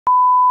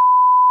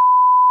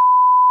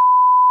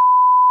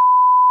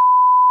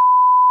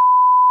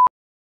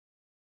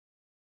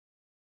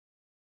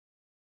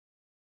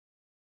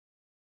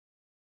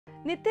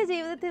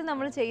നിത്യജീവിതത്തിൽ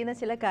നമ്മൾ ചെയ്യുന്ന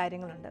ചില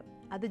കാര്യങ്ങളുണ്ട്.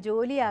 അത്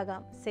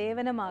ജോലിയാകാം,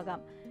 സേവനമാകാം,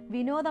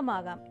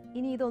 വിനോദമാകാം,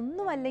 ഇനി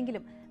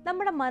ഇതൊന്നുമല്ലെങ്കിലും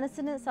നമ്മുടെ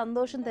മനസ്സിന്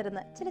സന്തോഷം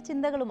തരുന്ന ചില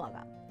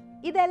ചിന്തകളുമാകാം.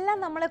 ഇതെല്ലാം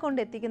നമ്മളെ കൊണ്ട്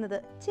എത്തിക്കുന്നത്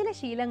ചില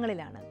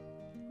ശീലങ്ങളിലാണ്.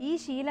 ഈ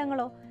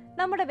ശീലങ്ങളോ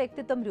നമ്മുടെ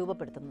വ്യക്തിത്വം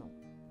രൂപപ്പെടുത്തുന്നു.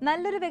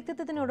 നല്ലൊരു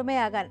വ്യക്തിത്വത്തിന്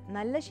ഉടമയാകാൻ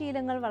നല്ല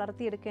ശീലങ്ങൾ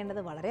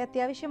വളർത്തിയെടുക്കേണ്ടത് വളരെ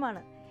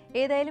അത്യാവശ്യമാണ്.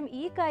 ഏതായാലും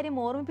ഈ കാര്യം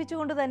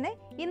ഓർമ്മിപ്പിച്ചുകൊണ്ട് തന്നെ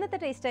ഇന്നത്തെ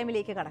ടേസ്റ്റ്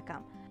ടൈമിലേക്ക്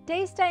കടക്കാം.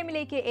 ടേസ്റ്റ്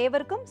ടൈമിലേക്ക്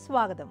ഏവർക്കും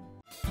സ്വാഗതം.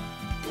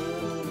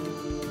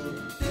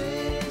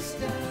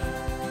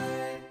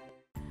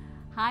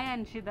 ഹായ്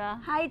അൻഷിത.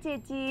 ഹായ്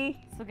ചേച്ചി.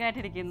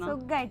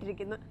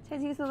 സുഖമായിട്ടിരിക്കുന്നു.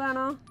 ചേച്ചി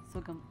സുഖാണോ?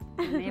 സുഖം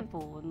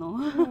പോകുന്നു.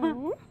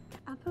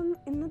 അപ്പം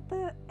ഇന്നത്തെ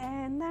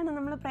എന്താണ്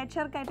നമ്മൾ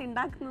പ്രേക്ഷകർക്കായിട്ട്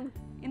ഉണ്ടാക്കുന്നത്?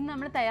 ഇന്ന്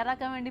നമ്മൾ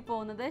തയ്യാറാക്കാൻ വേണ്ടി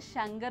പോകുന്നത്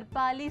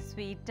ശങ്കർപാലി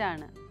സ്വീറ്റ്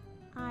ആണ്.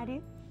 ആര്?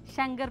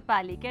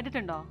 ശങ്കർപാലി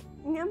കേട്ടിട്ടുണ്ടോ?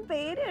 ഞാൻ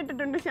പേര്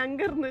കേട്ടിട്ടുണ്ട്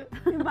ശങ്കർന്ന്,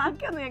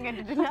 ബാക്കിയൊന്നും ഞാൻ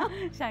കേട്ടിട്ടില്ല.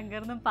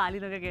 ശങ്കർന്നും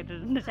പാലിന്നൊക്കെ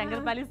കേട്ടിട്ടുണ്ട്,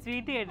 ശങ്കർപാലി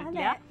സ്വീറ്റ്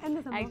കേട്ടിട്ടില്ല.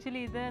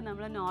 ആക്ച്വലി ഇത്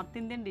നമ്മൾ നോർത്ത്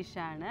ഇന്ത്യൻ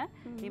ഡിഷാണ്.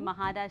 ഈ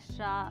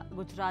മഹാരാഷ്ട്ര,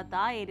 ഗുജറാത്ത്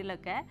ആ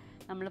ഏരിയയിലൊക്കെ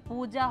നമ്മൾ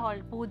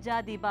പൂജ,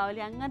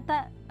 ദീപാവലി അങ്ങനത്തെ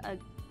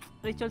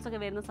റിച്വൽസ് ഒക്കെ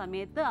വരുന്ന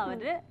സമയത്ത്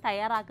അവർ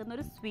തയ്യാറാക്കുന്ന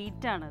ഒരു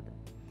സ്വീറ്റാണത്.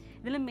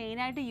 ഇതിൽ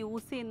മെയിനായിട്ട്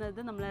യൂസ് ചെയ്യുന്നത്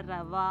നമ്മൾ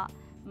റവ,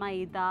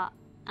 മൈദ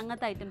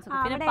അങ്ങനത്തെ ഐറ്റംസ് ഒക്കെ,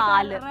 പിന്നെ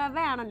പാല്.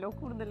 റവയാണല്ലോ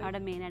കൂടുതൽ അവിടെ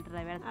മെയിനായിട്ട്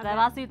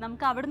റവ സ്വീറ്റ്.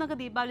 നമുക്ക് അവിടെ നിന്നൊക്കെ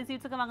ദീപാവലി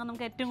സ്വീറ്റ്സ് ഒക്കെ വാങ്ങാൻ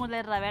നമുക്ക് ഏറ്റവും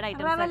കൂടുതൽ റവയുടെ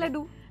ഐറ്റംസ്,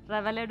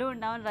 റവ ലഡു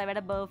ഉണ്ടാവും,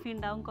 റവയുടെ ബർഫി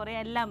ഉണ്ടാവും, കുറേ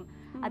എല്ലാം.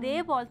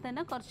 അതേപോലെ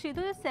തന്നെ കുറച്ച്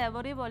ഇത്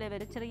സെവറി പോലെ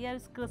വരും, ചെറിയ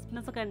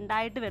ക്രിസ്പ്നെസ് ഒക്കെ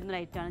ഉണ്ടായിട്ട് വരുന്ന ഒരു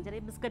ഐറ്റമാണ്,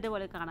 ചെറിയ ബിസ്ക്കറ്റ്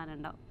പോലെ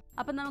കാണാനുണ്ടാവും.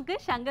 അപ്പം നമുക്ക്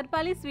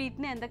ശങ്കർപാലി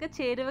സ്വീറ്റിന് എന്തൊക്കെ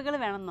ചേരുവകൾ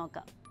വേണം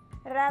നോക്കാം.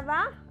 റവ,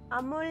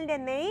 അമൂലിന്റെ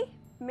നെയ്യ്,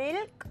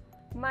 മിൽക്ക്,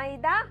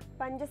 മൈദ,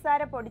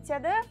 പഞ്ചസാര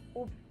പൊടിച്ചത്,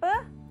 ഉപ്പ്,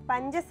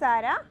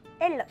 പഞ്ചസാര,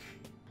 എള്ള്.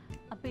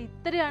 അപ്പോൾ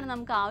ഇത്രയാണ്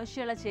നമുക്ക്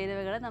ആവശ്യമുള്ള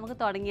ചേരുവകൾ. നമുക്ക്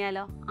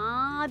തുടങ്ങിയാലോ?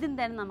 ആദ്യം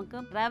തന്നെ നമുക്ക്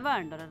റവ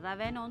ഉണ്ടല്ലോ,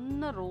 റവേനെ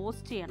ഒന്ന്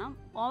റോസ്റ്റ് ചെയ്യണം.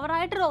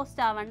 ഓവറായിട്ട്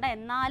റോസ്റ്റ് ആവണ്ട,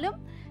 എന്നാലും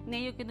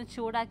നെയ്യൊക്കെ ഒന്ന്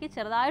ചൂടാക്കി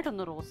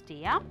ചെറുതായിട്ടൊന്ന് റോസ്റ്റ്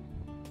ചെയ്യാം.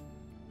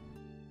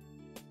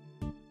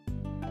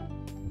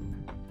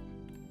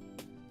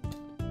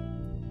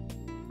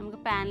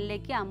 നമുക്ക്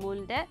പാനിലേക്ക്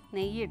അമൂലിൻ്റെ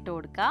നെയ്യ് ഇട്ട്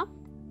കൊടുക്കാം.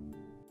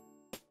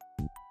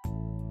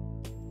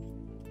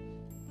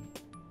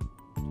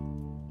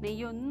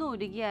 നെയ്യ് ഒന്ന്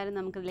ഉരുകിയാലും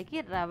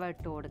നമുക്കിതിലേക്ക് റവ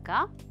ഇട്ട്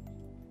കൊടുക്കാം.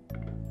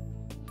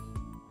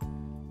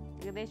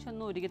 ഏകദേശം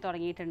ഒന്ന് ഉരുകി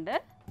തുടങ്ങിയിട്ടുണ്ട്.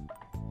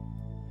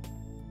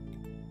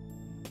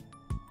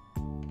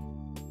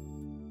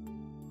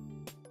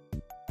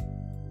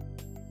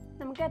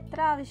 നമുക്ക് എത്ര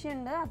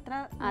ആവശ്യമുണ്ട് അത്ര,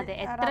 അതെ,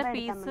 എത്ര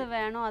പീസ്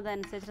വേണോ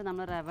അതനുസരിച്ച്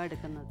നമ്മൾ റവ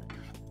എടുക്കുന്നത്.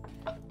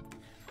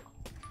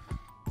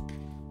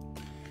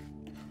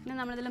 പിന്നെ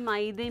നമ്മളിതിൽ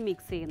മൈദയും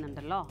മിക്സ്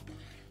ചെയ്യുന്നുണ്ടല്ലോ.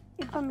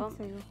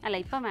 അല്ല,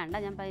 ഇപ്പം വേണ്ട,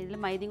 ഞാൻ ഇതിൽ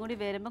മൈദയും കൂടി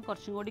വരുമ്പോൾ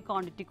കുറച്ചും കൂടി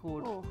ക്വാണ്ടിറ്റി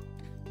കൂടും.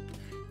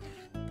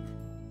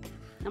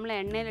 നമ്മൾ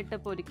എണ്ണയിലിട്ട്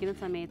പൊരിക്കുന്ന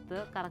സമയത്ത്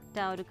കറക്റ്റ്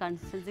ആ ഒരു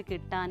കൺസിസ്റ്റൻസി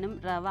കിട്ടാനും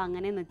റവ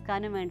അങ്ങനെ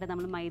നിൽക്കാനും വേണ്ടി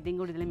നമ്മൾ മൈദയും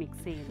കൂടി ഇതിൽ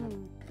മിക്സ് ചെയ്യുന്നത്.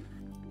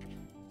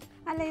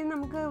 അല്ല, ഇത്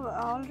നമുക്ക്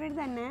ഓൾറെഡി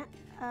തന്നെ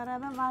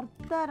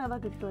വറുത്ത റവ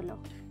കിട്ടുമല്ലോ.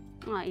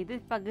 ഇത്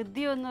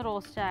പകുതി ഒന്ന്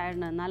റോസ്റ്റ്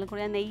ആയിരുന്നു, എന്നാലും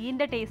കൂടി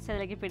നെയ്യിന്റെ ടേസ്റ്റ്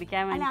അതിലേക്ക്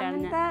പിടിക്കാൻ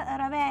വേണ്ടിയിട്ടാണ്.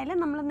 റവ ആയാലും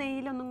നമ്മൾ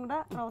നെയ്യിലൊന്നും കൂടെ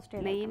റോസ്റ്റ്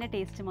ചെയ്യും, നെയ്യിന്റെ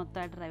ടേസ്റ്റ്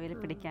മൊത്തമായിട്ട് റവയിൽ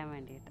പിടിക്കാൻ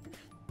വേണ്ടിയിട്ട്.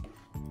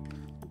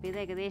 അപ്പോൾ ഇത്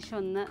ഏകദേശം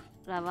ഒന്ന്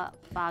റവ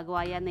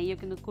പാകമായി ആ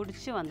നെയ്യൊക്കെ ഒന്ന്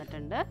കുടിച്ച്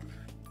വന്നിട്ടുണ്ട്.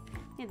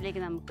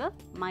 ഇതിലേക്ക് നമുക്ക്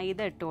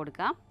മൈദ ഇട്ട്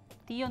കൊടുക്കാം.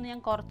 തീ ഒന്ന് ഞാൻ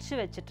കുറച്ച്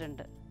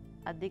വെച്ചിട്ടുണ്ട്,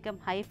 അധികം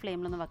ഹൈ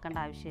ഫ്ലെയിമിലൊന്നും വെക്കേണ്ട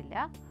ആവശ്യമില്ല.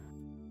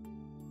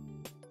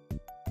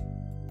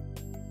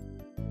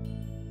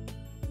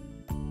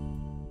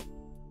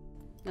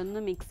 ഇതൊന്ന്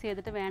മിക്സ്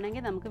ചെയ്തിട്ട്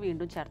വേണമെങ്കിൽ നമുക്ക്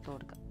വീണ്ടും ചേർത്ത്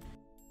കൊടുക്കാം.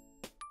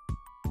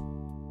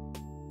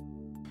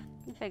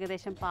 ഇപ്പം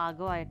ഏകദേശം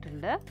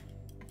പാകമായിട്ടുണ്ട്.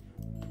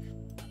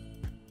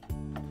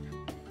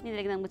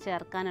 ഇതിലേക്ക് നമുക്ക്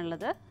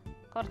ചേർക്കാനുള്ളത്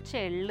കുറച്ച്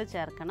എള്ള്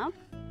ചേർക്കണം.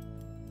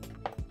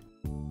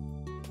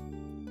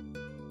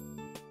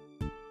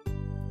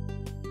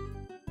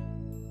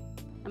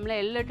 നമ്മൾ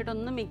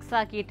എള്ളിട്ടിട്ടൊന്ന് മിക്സ്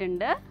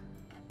ആക്കിയിട്ടുണ്ട്.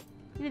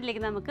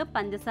 ഇതിലേക്ക് നമുക്ക്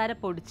പഞ്ചസാര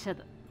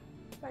പൊടിച്ചത്,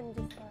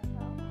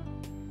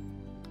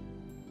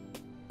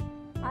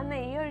 ആ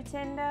നെയ്യ്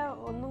ഒഴിച്ചതിൻ്റെ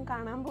ഒന്നും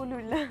കാണാൻ പോലും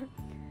ഇല്ല.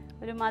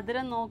 ഒരു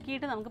മധുരം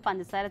നോക്കിയിട്ട് നമുക്ക്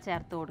പഞ്ചസാര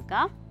ചേർത്ത്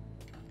കൊടുക്കാം.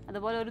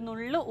 അതുപോലെ ഒരു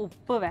നുള്ളു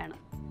ഉപ്പ്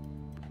വേണം.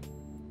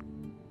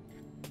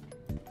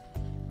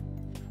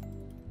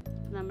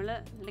 നമ്മൾ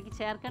ഇതിലേക്ക്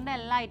ചേർക്കേണ്ട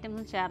എല്ലാ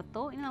ഐറ്റംസും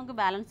ചേർത്തു. ഇനി നമുക്ക്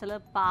ബാലൻസ്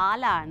ഉള്ളത്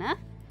പാലാണ്.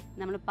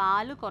 നമ്മൾ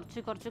പാല്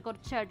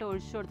കുറച്ചായിട്ട്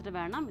ഒഴിച്ചു കൊടുത്തിട്ട്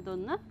വേണം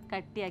ഇതൊന്ന്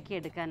കട്ടിയാക്കി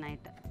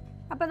എടുക്കാനായിട്ട്.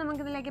 അപ്പോൾ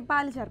നമുക്കിതിലേക്ക്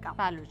പാൽ ചേർക്കാം.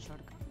 പാൽ ഒഴിച്ചു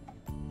കൊടുക്കാം.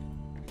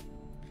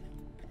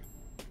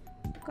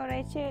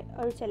 കുറേശ്ശെ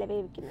ഒഴിച്ചല്ലേ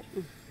വേവിക്കുന്നത്?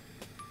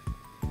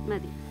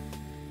 മതി.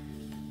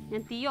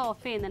 ഞാൻ തീ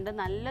ഓഫ് ചെയ്യുന്നുണ്ട്,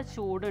 നല്ല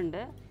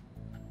ചൂടുണ്ട്.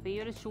 അപ്പോൾ ഈ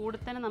ഒരു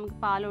ചൂടിൽ തന്നെ നമുക്ക്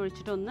പാൽ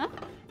ഒഴിച്ചിട്ടൊന്ന്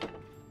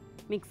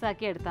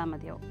മിക്സാക്കി എടുത്താൽ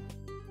മതിയാവും.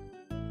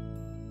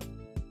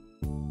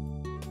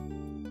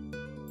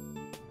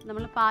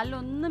 നമ്മൾ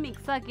പാലിലൊന്ന്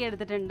മിക്സാക്കി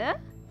എടുത്തിട്ടുണ്ട്.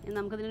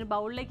 നമുക്കിതിനൊരു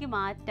ബൗളിലേക്ക്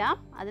മാറ്റാം.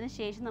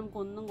 അതിനുശേഷം നമുക്ക്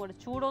ഒന്നും കൂടെ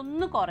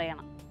ചൂടൊന്ന്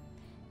കുറയണം,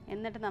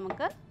 എന്നിട്ട്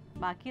നമുക്ക്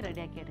ബാക്കി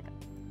റെഡിയാക്കി എടുക്കാം.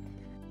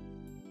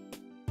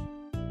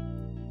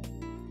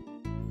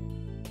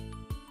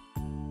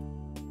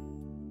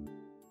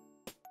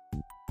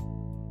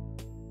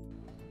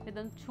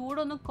 അപ്പോൾ ഇതൊന്ന്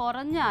ചൂടൊന്ന്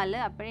കുറഞ്ഞാൽ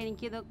അപ്പോഴേ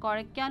എനിക്കിത്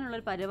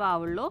കുഴയ്ക്കാനുള്ളൊരു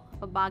പരുവാവുള്ളൂ.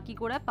 അപ്പോൾ ബാക്കി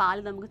കൂടെ പാൽ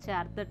നമുക്ക്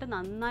ചേർത്തിട്ട്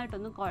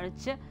നന്നായിട്ടൊന്ന്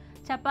കുഴച്ച്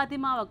ചപ്പാത്തി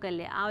മാവൊക്കെ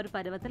അല്ലേ ആ ഒരു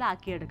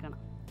പരുവത്തിലാക്കിയെടുക്കണം.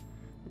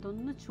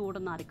 ഇതൊന്ന്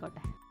ചൂടൊന്ന്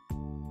ആറിക്കോട്ടെ.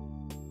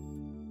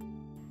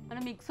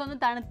 നമ്മുടെ മിക്സ് ഒന്ന്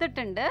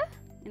തണുത്തിട്ടുണ്ട്.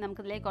 ഇനി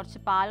നമുക്കിതിലേക്ക്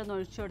കുറച്ച് പാലൊന്ന്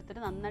ഒഴിച്ചു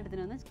കൊടുത്തിട്ട് നന്നായിട്ട്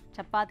ഇതിനൊന്ന്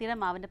ചപ്പാത്തിയുടെ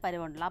മാവിൻ്റെ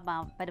പരുവുണ്ടല്ലോ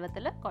ആ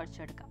പരുവത്തിൽ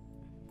കുഴച്ചെടുക്കാം.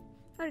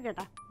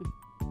 ഒഴിക്കട്ടെ.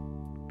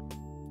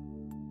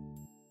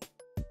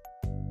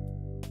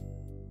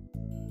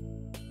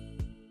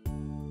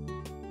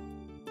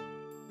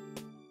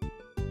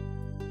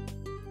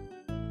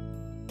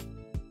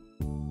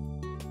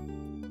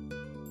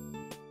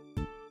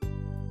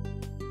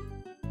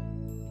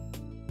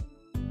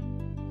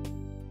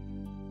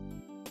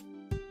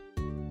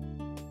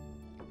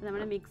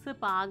 നമ്മുടെ മിക്സ്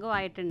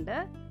പാകമായിട്ടുണ്ട്.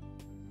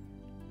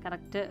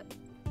 കറക്റ്റ്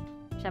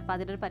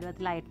ചപ്പാത്തിയുടെ ഒരു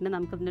പരുവത്തിലായിട്ടുണ്ട്.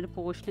 നമുക്കിതിൻ്റെ ഒരു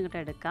പോർഷൻ ഇങ്ങോട്ട്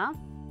എടുക്കാം.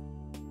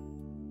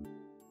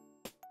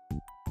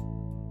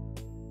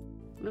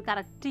 നമ്മൾ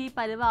കറക്റ്റ് ഈ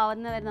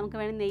പരുവാവുന്ന വരെ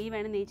നമുക്ക്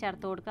നെയ്യ്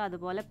ചേർത്ത് കൊടുക്കുക.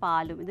 അതുപോലെ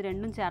പാലും ഇത്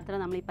രണ്ടും ചേർത്താണ്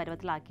നമ്മൾ ഈ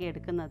പരുവത്തിലാക്കി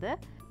എടുക്കുന്നത്.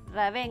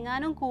 റവ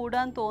എങ്ങാനും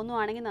കൂടാൻ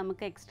തോന്നുവാണെങ്കിൽ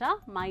നമുക്ക് എക്സ്ട്രാ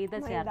മൈദ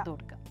ചേർത്ത്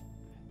കൊടുക്കാം.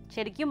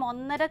 ശരിക്കും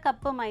 1.5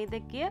 കപ്പ്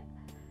മൈദയ്ക്ക്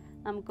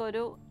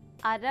നമുക്കൊരു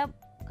 1/2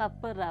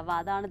 കപ്പ് റവ,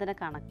 അതാണ് ഇതിൻ്റെ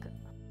കണക്ക്.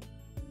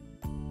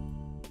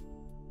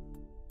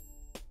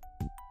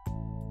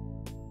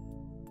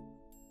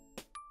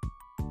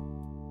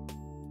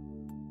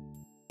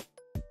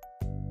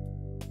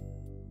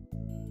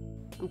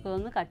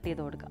 നമുക്കൊന്ന് കട്ട് ചെയ്ത്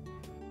കൊടുക്കാം.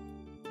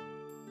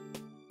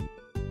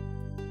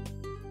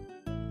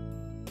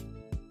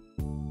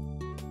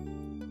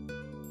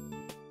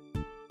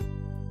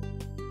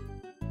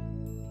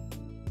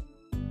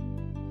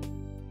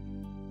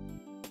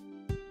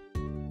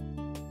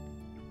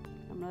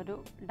 നമ്മളൊരു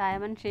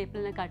ഡയമണ്ട്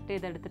ഷേപ്പിൽ കട്ട്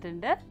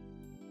ചെയ്തെടുത്തിട്ടുണ്ട്.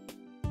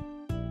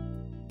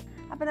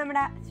 അപ്പോൾ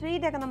നമ്മുടെ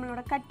സ്വീറ്റ് ഒക്കെ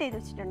നമ്മളിവിടെ കട്ട് ചെയ്ത്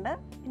വെച്ചിട്ടുണ്ട്.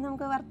 ഇനി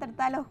നമുക്ക്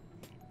വറുത്തെടുത്താലോ?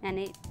 ഞാൻ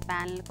ഈ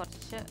പാനിൽ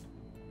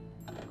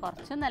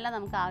കുറച്ചൊന്നല്ല,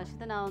 നമുക്ക്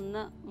ആവശ്യത്തിന്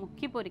ഒന്ന്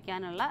മുക്കി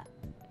പൊരിക്കാനുള്ള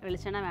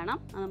വെളിച്ചെണ്ണ വേണം.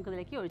 അത്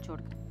നമുക്കിതിലേക്ക് ഒഴിച്ചു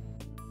കൊടുക്കാം.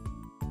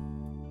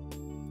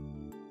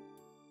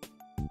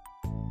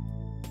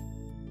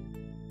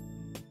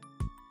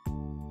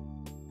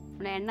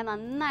 നമ്മുടെ എണ്ണ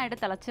നന്നായിട്ട്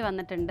തിളച്ച്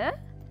വന്നിട്ടുണ്ട്.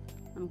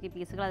 നമുക്ക് ഈ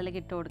പീസുകൾ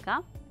അതിലേക്ക് ഇട്ട്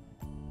കൊടുക്കാം.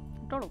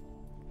 ഇട്ടോളൂ.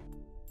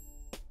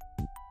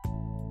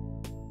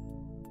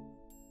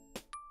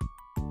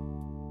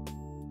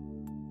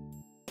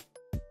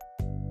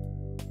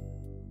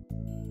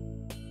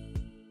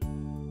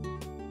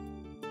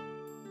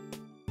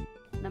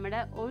 നമ്മുടെ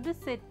ഒരു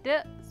സെറ്റ്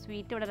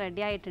സ്വീറ്റ് ഇവിടെ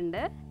റെഡി ആയിട്ടുണ്ട്.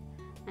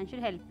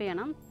 ആൻഷുൽ ഹെൽപ്പ്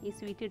ചെയ്യണം. ഈ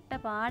സ്വീറ്റ് ഇട്ട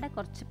പാടെ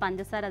കുറച്ച്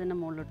പഞ്ചസാര അതിൻ്റെ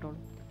മുകളിൽ ഇട്ടോളൂ.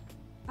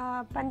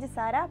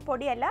 പഞ്ചസാര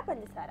പൊടിയല്ല,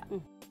 പഞ്ചസാര.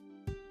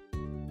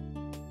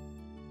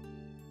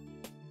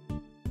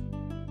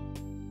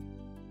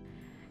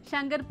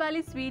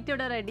 ശങ്കർപാലി സ്വീറ്റ്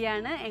ഇവിടെ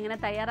റെഡിയാണ്. എങ്ങനെ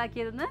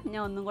തയ്യാറാക്കിയതെന്ന്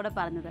ഞാൻ ഒന്നും കൂടെ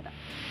പറഞ്ഞു തരാം.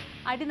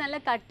 അടി നല്ല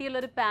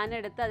കട്ടിയുള്ളൊരു പാൻ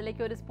എടുത്ത്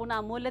അതിലേക്ക് 1 സ്പൂൺ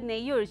അമൂലിൻ്റെ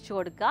നെയ്യ് ഒഴിച്ചു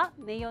കൊടുക്കുക.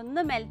 നെയ്യ്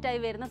ഒന്ന്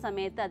മെൽറ്റായി വരുന്ന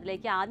സമയത്ത്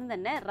അതിലേക്ക് ആദ്യം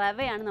തന്നെ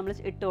റവയാണ് നമ്മൾ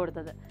ഇട്ട്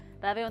കൊടുത്തത്.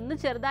 റവ ഒന്ന്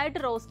ചെറുതായിട്ട്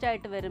റോസ്റ്റ്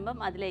ആയിട്ട് വരുമ്പം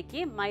അതിലേക്ക്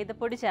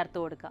മൈദപ്പൊടി ചേർത്ത്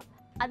കൊടുക്കുക.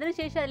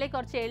 അതിനുശേഷം അതിലേക്ക്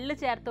കുറച്ച് എള്ള്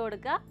ചേർത്ത്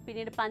കൊടുക്കുക.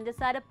 പിന്നീട്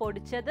പഞ്ചസാര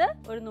പൊടിച്ചത്,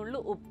 ഒരു നുള്ളു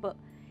ഉപ്പ്,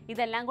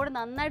 ഇതെല്ലാം കൂടെ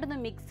നന്നായിട്ടൊന്ന്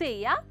മിക്സ്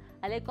ചെയ്യുക.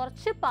 അതിലേക്ക്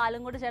കുറച്ച്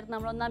പാലും കൂടി ചേർത്ത്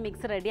നമ്മളൊന്ന് ആ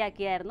മിക്സ്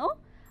റെഡിയാക്കിയായിരുന്നു.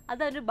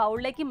 അതൊരു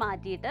ബൗളിലേക്ക്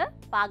മാറ്റിയിട്ട്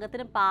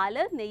പാകത്തിന്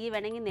പാല്, നെയ്യ്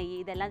വേണമെങ്കിൽ നെയ്യ്,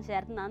 ഇതെല്ലാം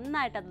ചേർത്ത്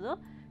നന്നായിട്ട് അതൊന്ന്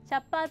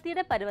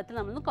ചപ്പാത്തിയുടെ പരുവത്തിൽ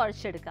നമ്മളൊന്ന്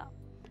കുഴച്ചെടുക്കുക.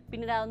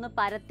 പിന്നീട് അതൊന്ന്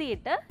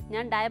പരത്തിയിട്ട്,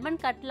 ഞാൻ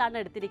ഡയമണ്ട് കട്ടിലാണ്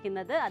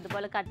എടുത്തിരിക്കുന്നത്,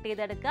 അതുപോലെ കട്ട്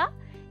ചെയ്തെടുക്കുക.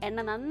 എണ്ണ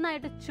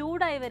നന്നായിട്ട്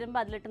ചൂടായി വരുമ്പോൾ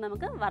അതിലിട്ട്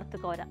നമുക്ക് വറുത്ത്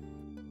കോരാം.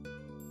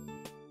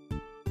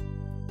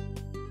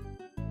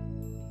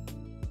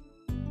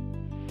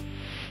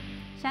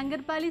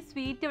 ശങ്കർപാലി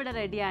സ്വീറ്റ് ഇവിടെ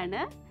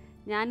റെഡിയാണ്.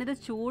 ഞാനിത്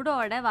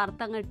ചൂടോടെ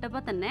വറുത്തങ്ങ്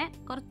ഇട്ടപ്പോൾ തന്നെ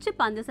കുറച്ച്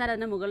പഞ്ചസാര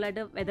അതിൻ്റെ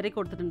മുകളിലായിട്ട് വെതറി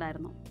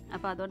കൊടുത്തിട്ടുണ്ടായിരുന്നു.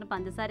 അപ്പോൾ അതുകൊണ്ട്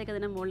പഞ്ചസാരയൊക്കെ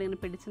അതിൻ്റെ മുകളിൽ ഇങ്ങനെ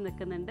പിടിച്ച്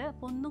നിൽക്കുന്നുണ്ട്.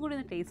 അപ്പോൾ ഒന്നും കൂടി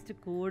ഒന്ന് ടേസ്റ്റ്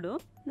കൂടും.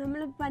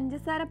 നമ്മൾ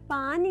പഞ്ചസാര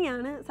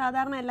പാനിയാണ്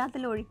സാധാരണ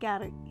എല്ലാത്തിലും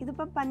ഒഴിക്കാറ്.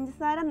 ഇതിപ്പോൾ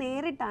പഞ്ചസാര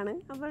നേരിട്ടാണ്.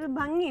 അപ്പോൾ ഒരു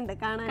ഭംഗിയുണ്ട്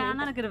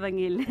കാണാനൊക്കെ ഒരു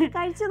ഭംഗിയില്ലേ?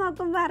 കഴിച്ചു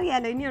നോക്കുമ്പോൾ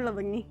അറിയാലോ ഇനിയുള്ള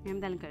ഭംഗി.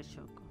 എന്തായാലും കഴിച്ചു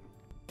നോക്കും.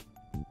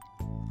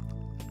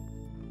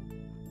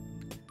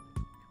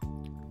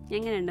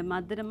 എങ്ങനെയുണ്ട്?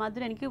 മധുരം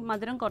എനിക്ക്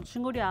മധുരം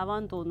കുറച്ചും കൂടി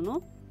ആവാൻ തോന്നുന്നു.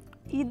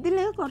 ഇതിൽ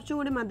കുറച്ചും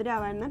കൂടി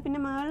മധുരമാവാണ്. പിന്നെ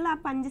മുകളിൽ ആ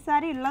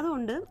പഞ്ചസാര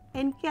ഉള്ളതുകൊണ്ട്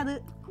എനിക്കത്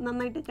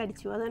നന്നായിട്ട്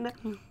കടിച്ചു. അതുകൊണ്ട്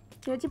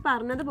ചേച്ചി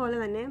പറഞ്ഞതുപോലെ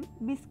തന്നെ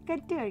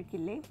ബിസ്ക്കറ്റ്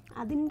കഴിക്കില്ലേ,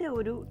 അതിൻ്റെ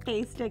ഒരു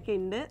ടേസ്റ്റൊക്കെ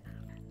ഉണ്ട്.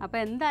 അപ്പോൾ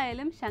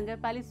എന്തായാലും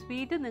ശങ്കർപാലി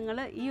സ്വീറ്റ് നിങ്ങൾ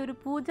ഈ ഒരു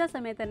പൂജാ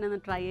സമയത്ത് തന്നെ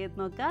ഒന്ന് ട്രൈ ചെയ്ത്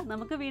നോക്കുക.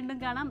 നമുക്ക് വീണ്ടും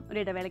കാണാം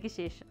ഒരു ഇടവേളയ്ക്ക്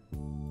ശേഷം.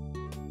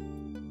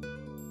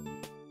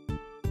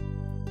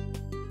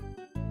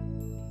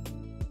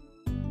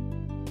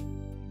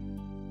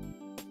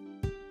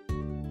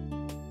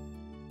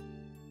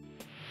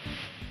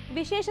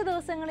 വിശേഷ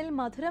ദിവസങ്ങളിൽ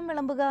മധുരം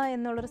വിളമ്പുക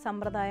എന്നുള്ളൊരു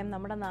സമ്പ്രദായം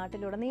നമ്മുടെ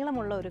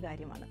നാട്ടിലുടനീളമുള്ള ഒരു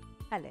കാര്യമാണ്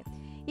അല്ലേ?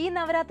 ഈ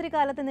നവരാത്രി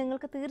കാലത്ത്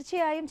നിങ്ങൾക്ക്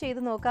തീർച്ചയായും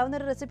ചെയ്തു നോക്കാവുന്ന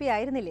ഒരു റെസിപ്പി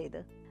ആയിരുന്നില്ലേ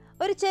ഇത്?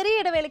 ഒരു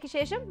ചെറിയ ഇടവേളയ്ക്ക്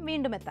ശേഷം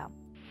വീണ്ടും എത്താം.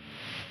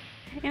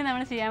 ഇനി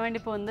നമ്മൾ ചെയ്യാൻ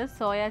വേണ്ടി പോകുന്നത്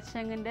സോയാ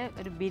ചങ്കിൻ്റെ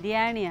ഒരു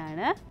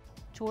ബിരിയാണിയാണ്.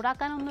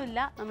 ചൂടാക്കാനൊന്നുമില്ല,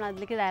 നമ്മൾ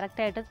അതിലേക്ക്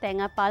ഡയറക്റ്റായിട്ട്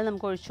തേങ്ങാപ്പാൽ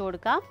നമുക്ക് ഒഴിച്ചു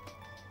കൊടുക്കാം.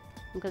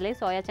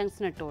 നമുക്കതിലേക്ക് സോയാ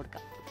ചങ്ക്സിന് ഇട്ട്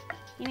കൊടുക്കാം.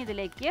 ഇനി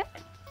ഇതിലേക്ക്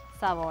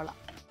സവോള,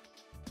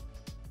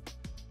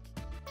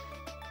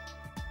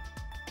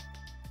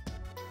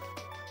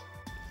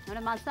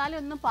 നമ്മുടെ മസാല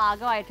ഒന്നും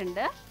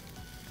പാകമായിട്ടുണ്ട്.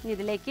 ഇനി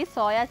ഇതിലേക്ക്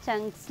സോയ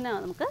ചങ്ക്സിന്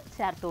നമുക്ക്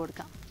ചേർത്ത്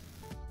കൊടുക്കാം.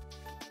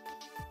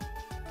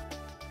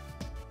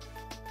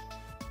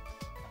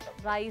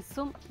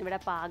 റൈസും ഇവിടെ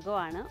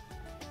പാകമാണ്.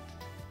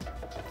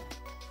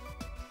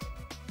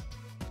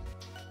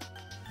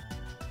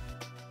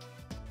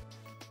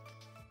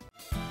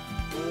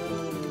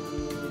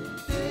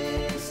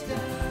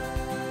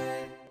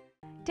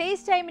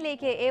 ടേസ്റ്റ്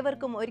ടൈമിലേക്ക്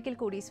ഏവർക്കും ഒരിക്കൽ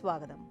കൂടി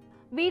സ്വാഗതം.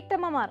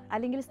 വീട്ടമ്മമാർ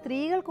അല്ലെങ്കിൽ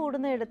സ്ത്രീകൾ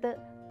കൂടുന്നിടത്ത്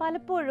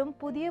പലപ്പോഴും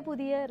പുതിയ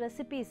പുതിയ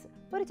റെസിപ്പീസ്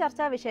ഒരു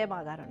ചർച്ചാ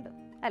വിഷയമാകാറുണ്ട്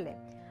അല്ലേ?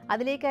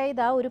 അതിലേക്കായി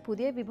ഇതാ ഒരു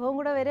പുതിയ വിഭവം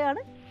കൂടെ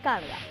വരെയാണ്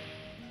കാണുക.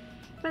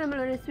 ഇപ്പം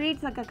നമ്മളൊരു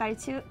സ്വീറ്റ്സ് ഒക്കെ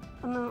കഴിച്ച്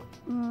ഒന്ന്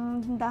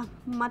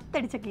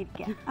മത്തടിച്ചൊക്കെ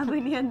ഇരിക്കുക. അപ്പോൾ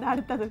ഇനി എന്താ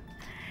അടുത്തത്?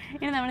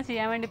 ഇനി നമ്മൾ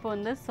ചെയ്യാൻ വേണ്ടി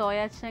പോകുന്നത്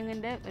സോയാ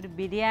ചങ്കിൻ്റെ ഒരു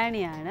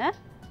ബിരിയാണിയാണ്.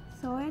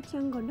 സോയ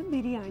ചങ്ക് കൊണ്ട്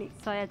ബിരിയാണി.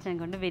 സോയാ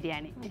ചങ്ക് കൊണ്ട്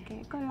ബിരിയാണി. ഓക്കെ,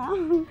 കൊള്ളാം.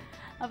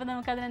 അപ്പോൾ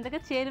നമുക്ക് അതിനെന്തൊക്കെ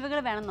ചേരുവകൾ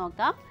വേണം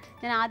നോക്കാം.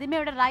 ഞാൻ ആദ്യമേ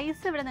ഇവിടെ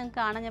റൈസ് ഇവിടെ നിങ്ങൾക്ക്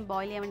കാണാൻ ഞാൻ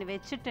ബോയിൽ ചെയ്യാൻ വേണ്ടി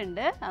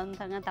വെച്ചിട്ടുണ്ട്.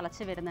 അതൊന്ന് അങ്ങനെ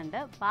തിളച്ച് വരുന്നുണ്ട്.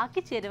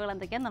 ബാക്കി ചേരുവകൾ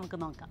എന്തൊക്കെയാണെന്ന് നമുക്ക്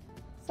നോക്കാം.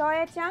 സോയ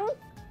ചങ്ക്,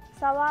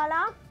 സവാള,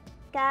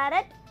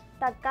 ക്യാരറ്റ്,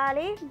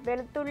 തക്കാളി,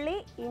 വെളുത്തുള്ളി,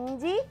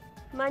 ഇഞ്ചി,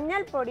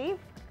 മഞ്ഞൾപ്പൊടി,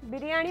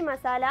 ബിരിയാണി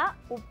മസാല,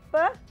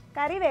 ഉപ്പ്,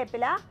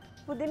 കറിവേപ്പില,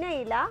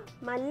 പുതിനയില,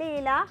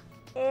 മല്ലിയില,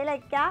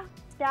 ഏലക്ക,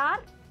 സ്റ്റാർ,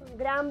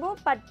 ഗ്രാമ്പൂ,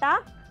 പട്ട,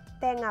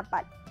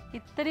 തേങ്ങാപ്പാൽ.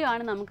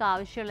 ഇത്രയുമാണ് നമുക്ക്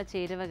ആവശ്യമുള്ള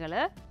ചേരുവകൾ.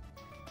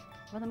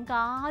 അപ്പോൾ നമുക്ക്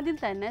ആദ്യം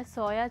തന്നെ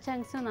സോയാ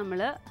ചങ്ക്സ് നമ്മൾ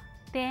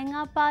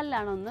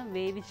തേങ്ങാപ്പാലിലാണ് ഒന്ന്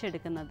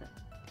വേവിച്ചെടുക്കുന്നത്.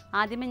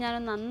 ആദ്യമേ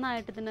ഞാനൊന്ന്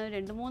നന്നായിട്ട് ഇതിനെ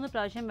 2-3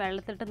 പ്രാവശ്യം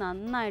വെള്ളത്തിലിട്ട്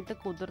നന്നായിട്ട്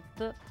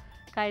കുതിർത്ത്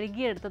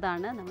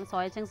കഴുകിയെടുത്തതാണ്. നമ്മൾ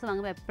സോയ ചങ്ക്സ്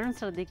വാങ്ങുമ്പോൾ എപ്പോഴും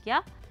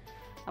ശ്രദ്ധിക്കുക.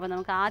 അപ്പോൾ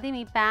നമുക്ക് ആദ്യം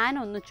ഈ പാൻ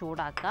ഒന്ന്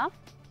ചൂടാക്കാം.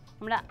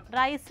 നമ്മുടെ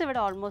റൈസ്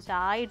ഇവിടെ ഓൾമോസ്റ്റ്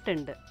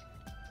ആയിട്ടുണ്ട്.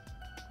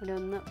 ഇവിടെ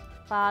ഒന്ന്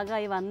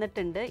പാകമായി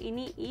വന്നിട്ടുണ്ട്.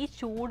 ഇനി ഈ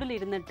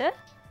ചൂടിലിരുന്നിട്ട്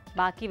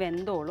ബാക്കി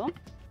വെന്തോളും.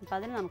 അപ്പോൾ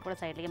അതിന് നമുക്കിവിടെ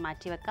സൈഡിലേക്ക്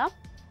മാറ്റി വെക്കാം.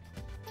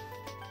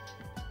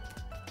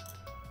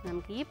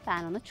 നമുക്ക് ഈ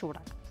പാൻ ഒന്ന്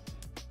ചൂടാക്കാം.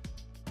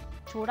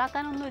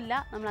 ചൂടാക്കാനൊന്നുമില്ല,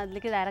 നമ്മൾ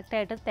അതിലേക്ക്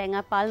ഡയറക്റ്റായിട്ട്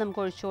തേങ്ങാപ്പാൽ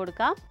നമുക്ക് ഒഴിച്ചു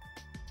കൊടുക്കാം.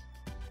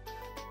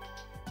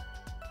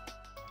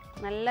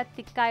 നല്ല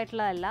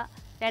തിക്കായിട്ടുള്ളതല്ല,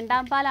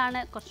 2ാം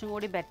പാലാണ് കുറച്ചും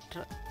കൂടി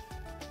ബെറ്റർ.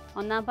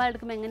 1ാം പാൽ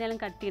എടുക്കുമ്പോൾ എങ്ങനെയാലും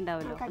കട്ടി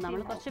ഉണ്ടാവുമല്ലോ. അപ്പോൾ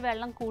നമ്മൾ കുറച്ച്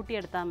വെള്ളം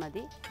കൂട്ടിയെടുത്താൽ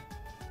മതി.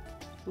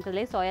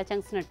 നമുക്കതിലേക്ക് സോയ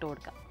ചങ്ക്സിന് ഇട്ട്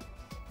കൊടുക്കാം.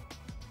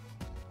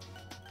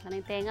 കാരണം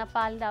ഈ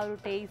തേങ്ങാപ്പാലിൻ്റെ ആ ഒരു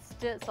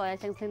ടേസ്റ്റ് സോയ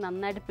ചങ്ക്സിൽ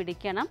നന്നായിട്ട്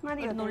പിടിക്കണം.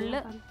 നുള്ളിൽ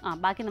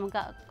ബാക്കി നമുക്ക്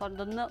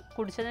അതൊന്ന്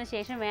കുടിച്ചതിന്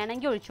ശേഷം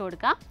വേണമെങ്കിൽ ഒഴിച്ചു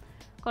കൊടുക്കാം.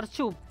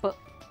 കുറച്ച് ഉപ്പ്,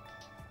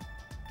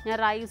 ഞാൻ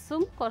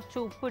റൈസും കുറച്ച്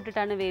ഉപ്പ്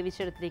ഇട്ടിട്ടാണ്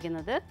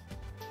വേവിച്ചെടുത്തിരിക്കുന്നത്.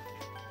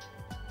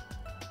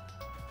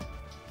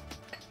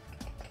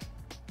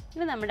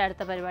 ഇനി നമ്മുടെ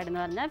അടുത്ത പരിപാടി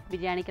എന്ന് പറഞ്ഞാൽ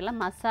ബിരിയാണിക്കുള്ള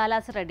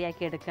മസാലാസ്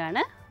റെഡിയാക്കി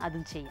എടുക്കുകയാണ്.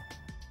 അതും ചെയ്യാം.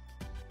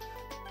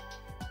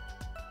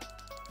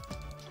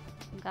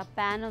 നമുക്ക് ആ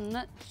പാൻ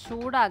ഒന്ന്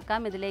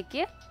ചൂടാക്കാം.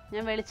 ഇതിലേക്ക്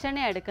ഞാൻ വെളിച്ചെണ്ണ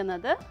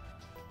എടുക്കുന്നത്.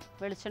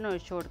 വെളിച്ചെണ്ണ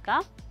ഒഴിച്ചു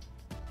കൊടുക്കാം.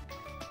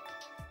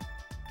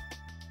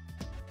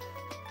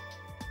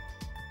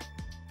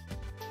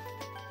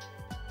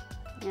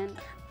 ഞാൻ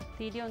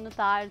തിരി ഒന്ന്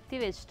താഴ്ത്തി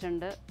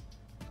വെച്ചിട്ടുണ്ട്.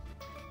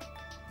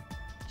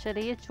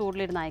 ചെറിയ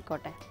ചൂടിലിരുന്ന്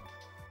ആയിക്കോട്ടെ.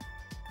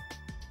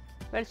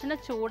 വെളിച്ചെണ്ണ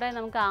ചൂടായി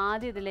നമുക്ക്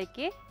ആദ്യം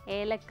ഇതിലേക്ക്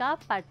ഏലക്ക,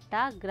 പട്ട,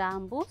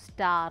 ഗ്രാമ്പൂ,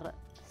 സ്റ്റാർ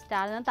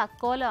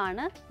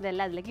തക്കോലമാണ്,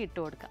 ഇതെല്ലാം അതിലേക്ക് ഇട്ട്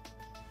കൊടുക്കാം.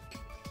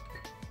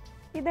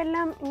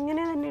 ഇതെല്ലാം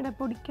ഇങ്ങനെ തന്നെ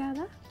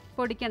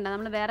പൊടിക്കണ്ട,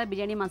 നമ്മൾ വേറെ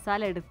ബിരിയാണി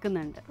മസാല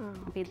എടുക്കുന്നുണ്ട്.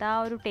 അപ്പോൾ ഇതാ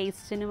ഒരു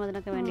ടേസ്റ്റിനും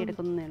അതിനൊക്കെ വേണ്ടി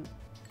എടുക്കുന്നതേ ഉള്ളൂ.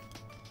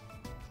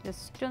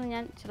 ജസ്റ്റ് ഒന്ന്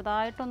ഞാൻ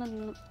ചെറുതായിട്ടൊന്ന്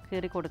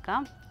കീറി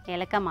കൊടുക്കാം.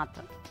 ഏലക്ക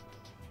മാത്രം,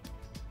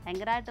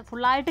 ഭയങ്കരമായിട്ട്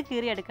ഫുള്ളായിട്ട്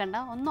കീറി എടുക്കണ്ട,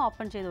 ഒന്ന്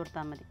ഓപ്പൺ ചെയ്ത്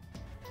കൊടുത്താൽ മതി.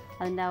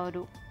 അതിൻ്റെ ആ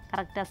ഒരു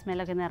കറക്റ്റ് ആ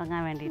സ്മെല്ലൊക്കെ ഒന്ന്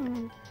ഇറങ്ങാൻ വേണ്ടിയിട്ട്.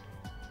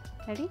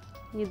 റെഡി.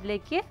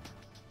 ഇതിലേക്ക്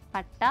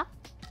പട്ട,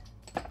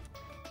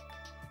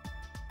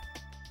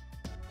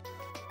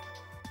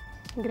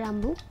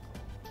 ഗ്രാമ്പൂ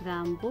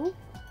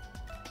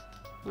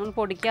നമ്മൾ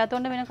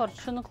പൊടിക്കാത്തതുകൊണ്ട് പിന്നെ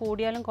കുറച്ചൊന്ന്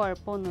കൂടിയാലും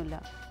കുഴപ്പമൊന്നുമില്ല.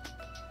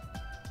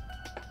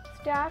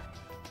 സ്റ്റാർ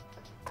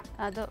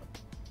അത്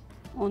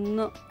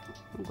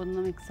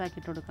നമുക്കൊന്ന്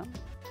മിക്സാക്കിയിട്ട് കൊടുക്കാം.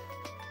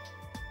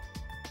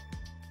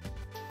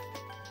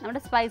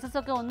 നമ്മുടെ സ്പൈസസ്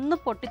ഒക്കെ ഒന്ന്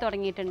പൊട്ടി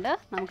തുടങ്ങിയിട്ടുണ്ട്.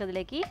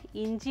 നമുക്കതിലേക്ക്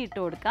ഇഞ്ചി ഇട്ട്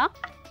കൊടുക്കാം.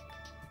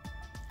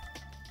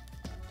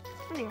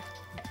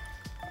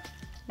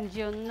 ഇഞ്ചി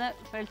ഒന്ന്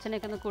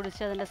വെളിച്ചെണ്ണയൊക്കെ ഒന്ന്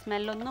കുടിച്ച് അതിൻ്റെ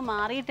സ്മെല്ലൊന്ന്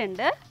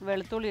മാറിയിട്ടുണ്ട്.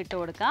 വെളുത്തുള്ളി ഇട്ട്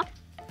കൊടുക്കാം.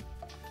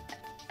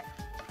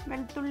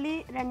 വെളുത്തുള്ളി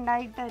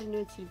 2ആയിട്ട് അരിഞ്ഞു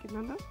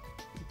വെച്ചിരിക്കുന്നത്.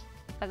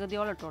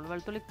 പകുതിയോളം ഇട്ടോളൂ.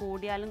 വെളുത്തുള്ളി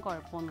കൂടിയാലും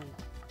കുഴപ്പമൊന്നുമില്ല.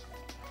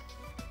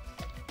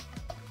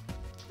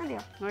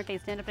 നമ്മുടെ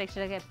ടേസ്റ്റിൻ്റെ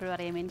പ്രേക്ഷകരൊക്കെ എപ്പോഴും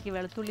അറിയാം എനിക്ക്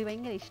വെളുത്തുള്ളി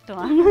ഭയങ്കര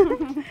ഇഷ്ടമാണ്.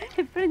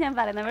 എപ്പോഴും ഞാൻ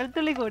പറയുന്നത്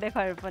വെളുത്തുള്ളി കൂടിയ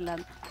കുഴപ്പമില്ല.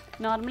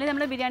 നോർമലി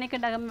നമ്മൾ ബിരിയാണിയൊക്കെ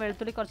ഉണ്ടാക്കുമ്പോൾ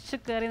വെളുത്തുള്ളി കുറച്ച്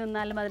കയറി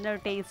നിന്നാലും അതിൻ്റെ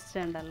ഒരു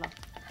ടേസ്റ്റ് ഉണ്ടല്ലോ.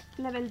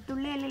 അല്ല,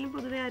 വെളുത്തുള്ളി അല്ലെങ്കിൽ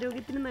പൊതുവെ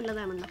ആരോഗ്യത്തിന്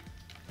നല്ലതാണല്ലോ.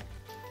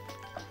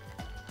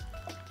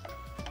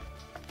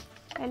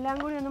 എല്ലാം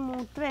കൂടി ഒന്ന്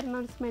മൂത്ത് വരുന്ന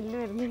ഒരു സ്മെല്ല്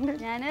വരുന്നുണ്ട്.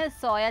 ഞാൻ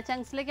സോയ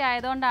ചങ്ക്സിലേക്ക്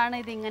ആയതുകൊണ്ടാണ്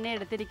ഇതിങ്ങനെ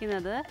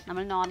എടുത്തിരിക്കുന്നത്.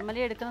 നമ്മൾ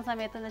നോർമലി എടുക്കുന്ന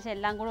സമയത്ത് എന്ന് വെച്ചാൽ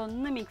എല്ലാം കൂടെ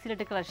ഒന്ന്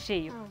മിക്സിയിലിട്ട് ക്രഷ്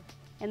ചെയ്യും,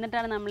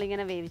 എന്നിട്ടാണ്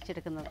നമ്മളിങ്ങനെ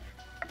വേവിച്ചെടുക്കുന്നത്.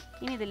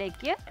 ഇനി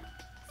ഇതിലേക്ക്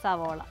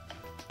സവോള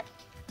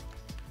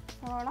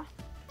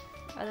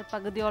അത്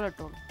പകുതിയോളം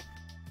ഇട്ടോളൂ.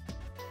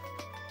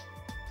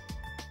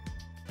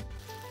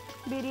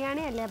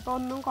 ബിരിയാണി അല്ലേ, അപ്പോൾ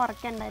ഒന്നും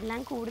കുറയ്ക്കണ്ട,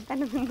 എല്ലാം കൂടി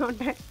തന്നെ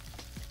നിന്നോട്ടെ.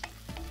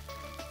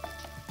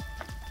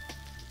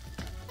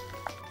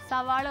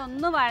 സവാള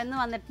ഒന്ന് വഴന്ന്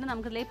വന്നിട്ട്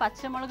നമുക്കിതിലേക്ക്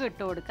പച്ചമുളക്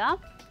ഇട്ട് കൊടുക്കാം.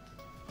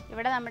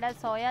 ഇവിടെ നമ്മുടെ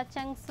സോയാ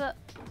ചങ്ക്സ്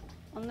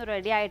ഒന്ന്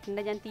റെഡി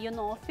ആയിട്ടുണ്ട്. ഞാൻ തീ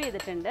ഒന്ന് ഓഫ്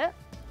ചെയ്തിട്ടുണ്ട്.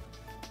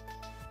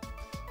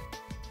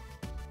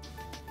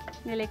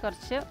 ഇതിലേക്ക്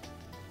കുറച്ച്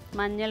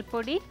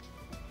മഞ്ഞൾപ്പൊടി,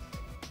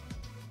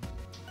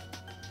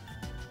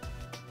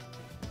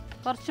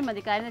 കുറച്ച്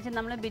മതി. കാര്യം എന്ന് വെച്ചാൽ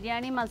നമ്മൾ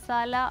ബിരിയാണി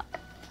മസാല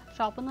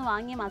ഷോപ്പിൽ നിന്ന്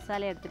വാങ്ങിയ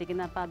മസാല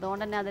എടുത്തിരിക്കുന്നത്. അപ്പോൾ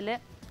അതുകൊണ്ട് തന്നെ അതിൽ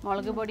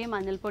മുളക് പൊടിയും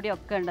മഞ്ഞൾപ്പൊടിയും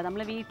ഒക്കെ ഉണ്ട്.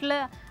 നമ്മൾ വീട്ടിൽ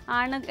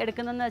ആണ്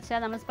എടുക്കുന്നതെന്ന് വെച്ചാൽ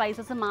നമ്മൾ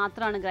സ്പൈസസ്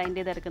മാത്രമാണ് ഗ്രൈൻഡ്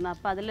ചെയ്തെടുക്കുന്നത്.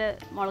 അപ്പോൾ അതിൽ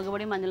മുളക്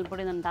പൊടിയും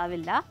മഞ്ഞൾപ്പൊടിയൊന്നും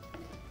ഉണ്ടാവില്ല.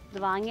 ഇത്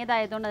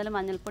വാങ്ങിയതായതുകൊണ്ട് അതിൽ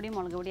മഞ്ഞൾപ്പൊടിയും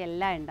മുളക് പൊടിയും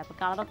എല്ലാം ഉണ്ട്. അപ്പോൾ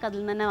കളറൊക്കെ അതിൽ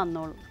നിന്ന് തന്നെ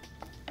വന്നോളൂ.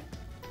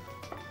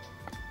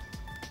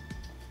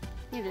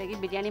 ഇതിലേക്ക്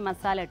ബിരിയാണി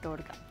മസാല ഇട്ട്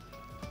കൊടുക്കാം.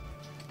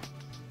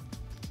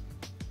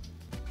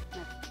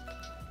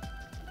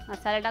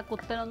 മസാലയുടെ ആ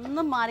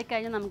കുത്തനൊന്നും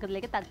മാറിക്കഴിഞ്ഞാൽ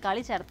നമുക്കിതിലേക്ക്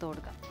തക്കാളി ചേർത്ത്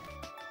കൊടുക്കാം.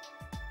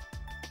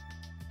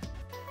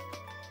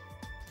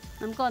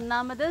 നമുക്ക്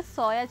ഒന്നാമത്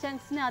സോയാ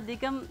ചങ്ക്സിന്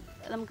അധികം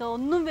നമുക്ക്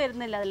ഒന്നും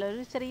വരുന്നില്ല,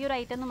 അതിലൊരു ചെറിയൊരു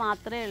ഐറ്റം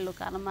മാത്രമേ ഉള്ളൂ.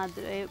 കാരണം അത്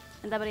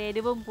എന്താ പറയുക,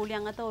 എരിവും പുളി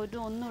അങ്ങനത്തെ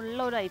ഒന്നുമുള്ള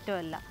ഒരു ഐറ്റം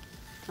അല്ല.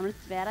 നമ്മൾ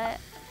വേറെ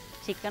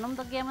ചിക്കനും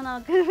ഇതൊക്കെ ആകുമ്പോൾ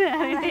നമുക്ക്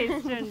വേറെ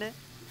ടേസ്റ്റ് ഉണ്ട്.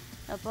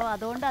 അപ്പോൾ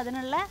അതുകൊണ്ട്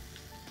അതിനുള്ള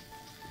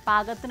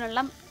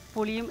പാകത്തിനുള്ള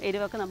പുളിയും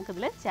എരിവൊക്കെ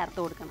നമുക്കിതിൽ ചേർത്ത്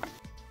കൊടുക്കണം.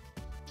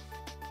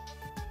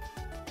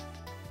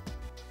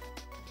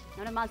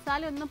 നമ്മുടെ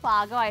മസാല ഒന്നും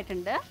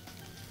പാകമായിട്ടുണ്ട്.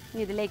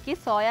 ഇതിലേക്ക്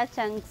സോയാ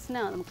ചങ്ക്സിന്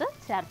നമുക്ക്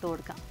ചേർത്ത്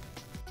കൊടുക്കാം.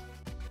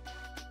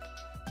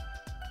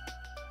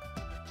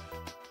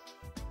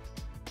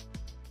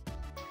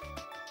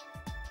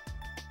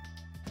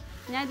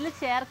 ഞാൻ ഇതിൽ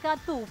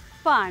ചേർക്കാത്ത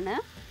ഉപ്പാണ്.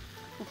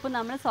 ഉപ്പ്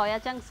നമ്മൾ സോയാ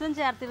ചങ്ക്സിലും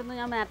ചേർത്തിരുന്നു.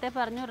 ഞാൻ നേരത്തെ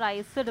പറഞ്ഞു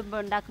റൈസ്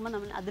ഉണ്ടാക്കുമ്പോൾ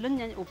നമ്മൾ അതിലും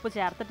ഞാൻ ഉപ്പ്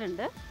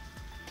ചേർത്തിട്ടുണ്ട്.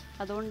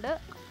 അതുകൊണ്ട്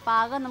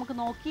പാകം നമുക്ക്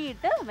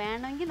നോക്കിയിട്ട്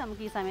വേണമെങ്കിൽ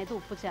നമുക്ക് ഈ സമയത്ത്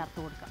ഉപ്പ് ചേർത്ത്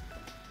കൊടുക്കാം.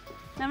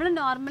 നമ്മൾ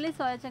normally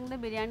soya ചങ്കിൻ്റെ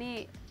biryani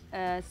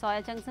soya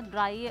chunks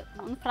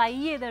ഒന്ന് ഫ്രൈ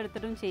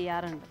ചെയ്തെടുത്തിട്ടും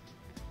ചെയ്യാറുണ്ട്.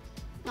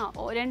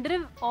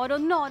 രണ്ടിനും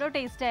ഓരോന്നിനും ഓരോ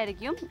ടേസ്റ്റ്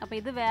ആയിരിക്കും. അപ്പോൾ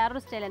ഇത് വേറൊരു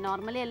സ്റ്റൈലാണ്.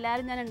 നോർമലി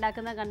എല്ലാവരും ഞാൻ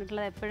ഉണ്ടാക്കുന്നത്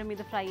കണ്ടിട്ടുള്ളത് എപ്പോഴും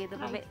ഇത് ഫ്രൈ ചെയ്ത്,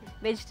 ഇപ്പോൾ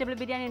വെജിറ്റബിൾ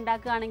ബിരിയാണി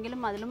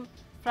ഉണ്ടാക്കുകയാണെങ്കിലും അതിലും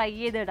ഫ്രൈ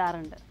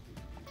ചെയ്തിടാറുണ്ട്.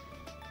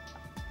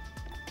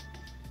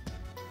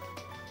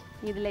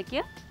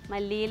 ഇതിലേക്ക്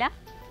മല്ലിയില,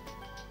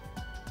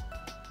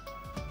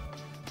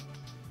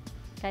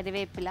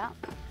 കരിവേപ്പില,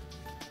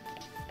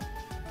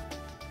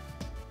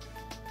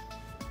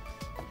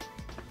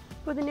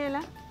 പുതിനയില,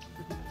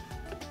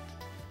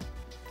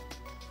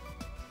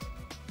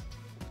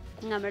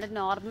 നമ്മുടെ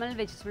നോർമൽ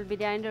വെജിറ്റബിൾ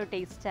ബിരിയാണിൻ്റെ ഒരു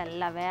ടേസ്റ്റ്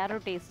അല്ല,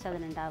 വേറൊരു ടേസ്റ്റ്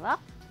അതിനുണ്ടാവുക.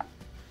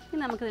 ഇനി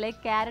നമുക്കിതിലേക്ക്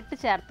ക്യാരറ്റ്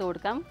ചേർത്ത്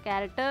കൊടുക്കാം.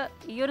 ക്യാരറ്റ്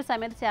ഈ ഒരു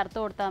സമയത്ത് ചേർത്ത്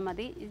കൊടുത്താൽ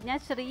മതി. ഞാൻ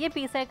ചെറിയ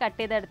പീസായി കട്ട്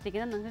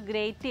ചെയ്തെടുത്തിരിക്കുന്നത്, നിങ്ങൾക്ക്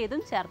ഗ്രേറ്റ്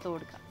ചെയ്തും ചേർത്ത്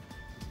കൊടുക്കാം.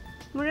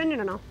 മുഴുവൻ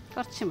ഇടണോ?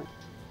 കുറച്ച് മതി.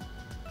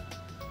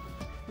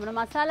 നമ്മുടെ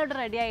മസാല ഇവിടെ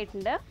റെഡി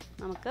ആയിട്ടുണ്ട്.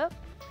 നമുക്ക്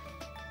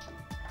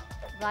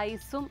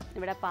റൈസും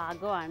ഇവിടെ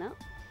പാകമാണ്.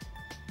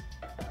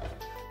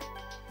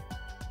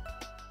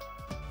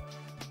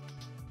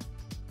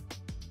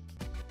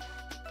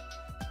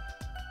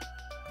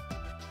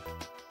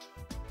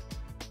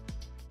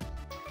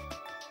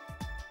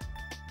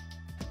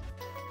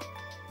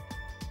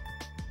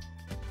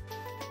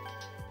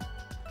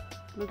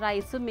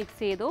 റൈസും മിക്സ്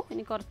ചെയ്തു.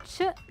 ഇനി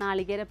കുറച്ച്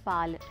നാളികേര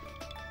പാല്,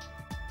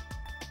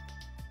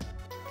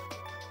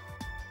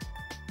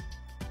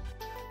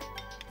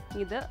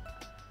 ഇത്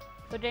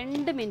ഒരു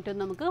 2 മിനിറ്റ്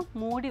നമുക്ക്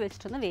മൂടി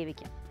വെച്ചിട്ടൊന്ന്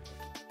വേവിക്കാം.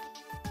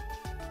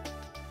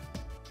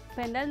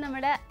 അപ്പോൾ എന്തായാലും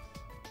നമ്മുടെ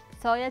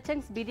സോയാ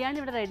ചങ്ക്സ് ബിരിയാണി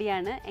ഇവിടെ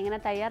റെഡിയാണ്. എങ്ങനെ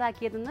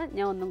തയ്യാറാക്കിയതെന്ന്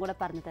ഞാൻ ഒന്നും കൂടെ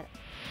പറഞ്ഞു തരാം.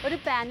 ഒരു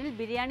പാനിൽ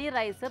ബിരിയാണി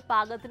റൈസ്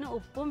പാകത്തിന്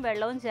ഉപ്പും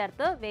വെള്ളവും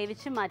ചേർത്ത്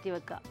വേവിച്ച് മാറ്റി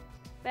വെക്കുക.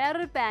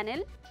 വേറൊരു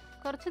പാനിൽ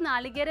കുറച്ച്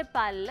നാളികേര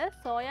പാലിൽ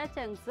സോയാ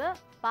ചങ്ക്സ്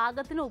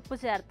പാകത്തിന് ഉപ്പ്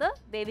ചേർത്ത്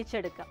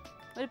വേവിച്ചെടുക്കുക.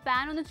 ഒരു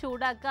പാൻ ഒന്ന്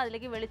ചൂടാക്കുക,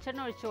 അതിലേക്ക് വെളിച്ചെണ്ണ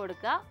ഒഴിച്ചു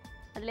കൊടുക്കുക.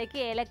 അതിലേക്ക്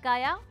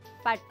ഏലക്കായ,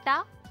 പട്ട,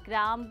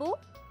 ഗ്രാമ്പു,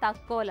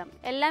 തക്കോലം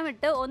എല്ലാം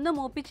ഇട്ട് ഒന്ന്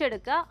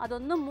മൂപ്പിച്ചെടുക്കുക.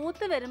 അതൊന്ന്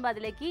മൂത്ത് വരുമ്പോൾ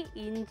അതിലേക്ക്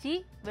ഇഞ്ചി,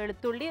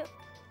 വെളുത്തുള്ളി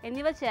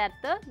എന്നിവ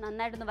ചേർത്ത്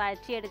നന്നായിട്ടൊന്ന്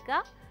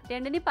വഴറ്റിയെടുക്കുക.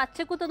 രണ്ടിനി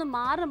പച്ചക്കുത്തൊന്ന്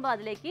മാറുമ്പോൾ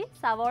അതിലേക്ക്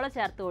സവാള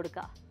ചേർത്ത്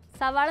കൊടുക്കുക.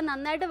 സവാള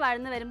നന്നായിട്ട്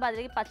വഴന്ന് വരുമ്പോൾ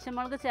അതിലേക്ക്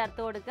പച്ചമുളക്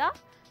ചേർത്ത് കൊടുക്കുക.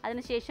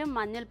 അതിനുശേഷം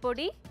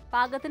മഞ്ഞൾപ്പൊടി,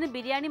 പാകത്തിന്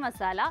ബിരിയാണി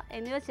മസാല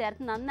എന്നിവ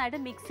ചേർത്ത് നന്നായിട്ട്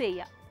മിക്സ്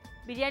ചെയ്യുക.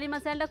 ബിരിയാണി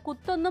മസാലയുടെ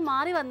കുത്തൊന്ന്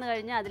മാറി വന്നു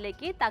കഴിഞ്ഞാൽ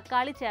അതിലേക്ക്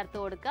തക്കാളി ചേർത്ത്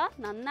കൊടുക്കുക.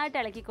 നന്നായിട്ട്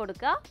ഇളക്കി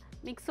കൊടുക്കുക.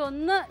 മിക്സ്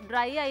ഒന്ന്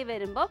ഡ്രൈ ആയി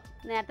വരുമ്പോൾ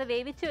നേരത്തെ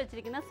വേവിച്ച്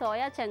വെച്ചിരിക്കുന്ന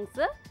സോയാ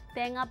ചങ്ക്സ്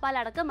തേങ്ങാപ്പാൽ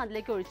അടക്കം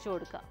അതിലേക്ക് ഒഴിച്ചു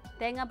കൊടുക്കുക.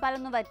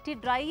 തേങ്ങാപ്പാലൊന്ന് വറ്റി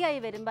ഡ്രൈ ആയി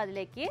വരുമ്പോൾ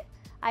അതിലേക്ക്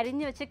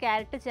അരിഞ്ഞു വെച്ച്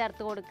ക്യാരറ്റ്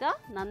ചേർത്ത് കൊടുക്കുക.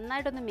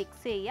 നന്നായിട്ടൊന്ന്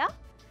മിക്സ്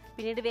ചെയ്യുക.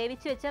 പിന്നീട്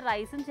വേവിച്ച് വെച്ച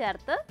റൈസും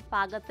ചേർത്ത്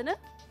പാകത്തിന്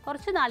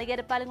കുറച്ച്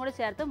നാളികേരപ്പാലും കൂടെ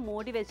ചേർത്ത്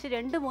മൂടി വെച്ച്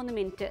 2-3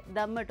 മിനിറ്റ്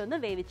ദമ്മിട്ടൊന്ന്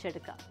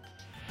വേവിച്ചെടുക്കുക.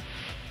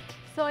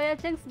 സോയാ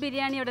ചങ്ക്സ്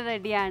ബിരിയാണി ഇവിടെ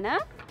റെഡിയാണ്.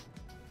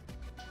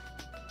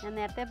 ഞാൻ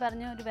നേരത്തെ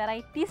പറഞ്ഞു ഒരു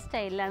വെറൈറ്റി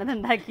സ്റ്റൈലിലാണ് ഇത്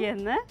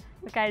ഉണ്ടാക്കിയതെന്ന്.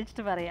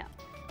 കഴിച്ചിട്ട് പറയാം.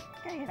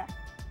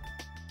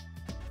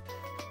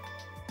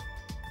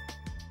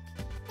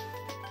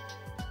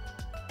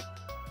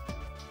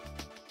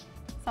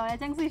 സോയ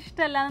ചങ്ക്സ്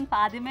ഇഷ്ടമല്ല എന്ന്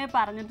ആദ്യമേ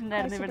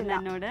പറഞ്ഞിട്ടുണ്ടായിരുന്നു ഇവിടുന്ന്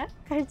എന്നോട്.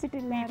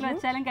 കഴിച്ചിട്ടില്ല. വീട്ടിൽ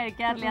വെച്ചാലും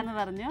കഴിക്കാറില്ല എന്ന്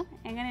പറഞ്ഞു.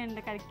 എങ്ങനെയുണ്ട്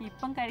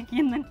ഇപ്പം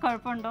കഴിക്കുന്ന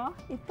കുഴപ്പമുണ്ടോ?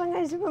 ഇപ്പം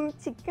കഴിച്ചപ്പം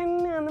ചിക്കൻ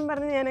എന്നും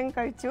പറഞ്ഞ് ഞാനങ്ങ്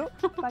കഴിച്ചു.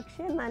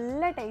 പക്ഷേ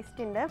നല്ല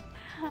ടേസ്റ്റ് ഉണ്ട്.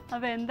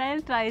 അപ്പോൾ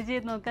എന്തായാലും ട്രൈ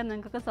ചെയ്ത് നോക്കാം.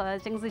 നിങ്ങൾക്കൊക്കെ സോയ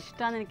ചങ്ക്സ്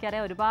ഇഷ്ടമാണെന്ന്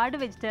എനിക്കറിയാം. ഒരുപാട്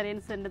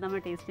വെജിറ്റേറിയൻസ് ഉണ്ട്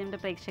നമ്മുടെ ടേസ്റ്റ്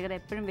ടൈമിൻ്റെ പ്രേക്ഷകർ,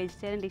 എപ്പോഴും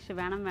വെജിറ്റേറിയൻ ഡിഷ്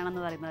വേണം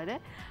എന്ന് പറയുന്നവർ.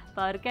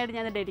 അപ്പോൾ അവർക്കായിട്ട്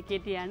ഞാൻ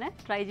ഡെഡിക്കേറ്റ് ചെയ്യാണ്.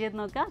 ട്രൈ ചെയ്ത്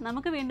നോക്കാം.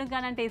 നമുക്ക് വീണ്ടും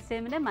കാണാൻ ടേസ്റ്റ്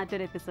ടൈമിൻ്റെ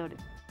മറ്റൊരു എപ്പിസോഡ്.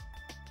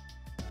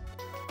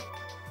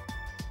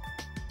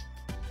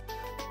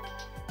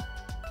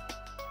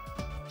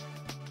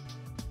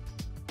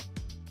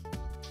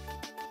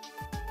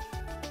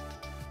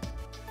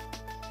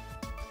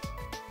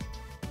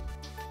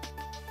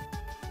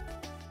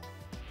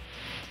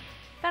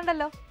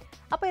 കണ്ടല്ലോ,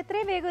 അപ്പോൾ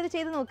എത്രയും വേഗം ഇത്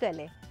ചെയ്ത്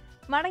നോക്കുകയല്ലേ.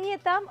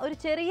 മടങ്ങിയെത്താം ഒരു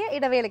ചെറിയ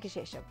ഇടവേളയ്ക്ക്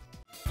ശേഷം.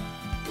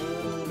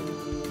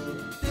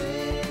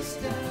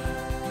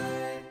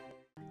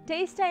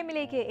 ടേസ്റ്റ്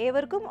ടൈമിലേക്ക്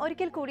ഏവർക്കും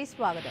ഒരിക്കൽ കൂടി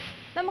സ്വാഗതം.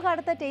 നമുക്ക്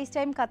അടുത്ത ടേസ്റ്റ്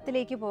ടൈം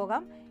കത്തിലേക്ക്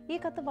പോകാം. ഈ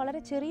കത്ത്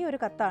വളരെ ചെറിയൊരു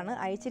കത്താണ്.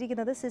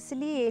 അയച്ചിരിക്കുന്നത്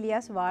സിസിലി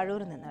ഏലിയാസ്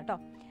വാഴൂരിൽ നിന്ന് കേട്ടോ.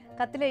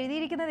 കത്തിൽ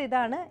എഴുതിയിരിക്കുന്നത്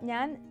ഇതാണ്: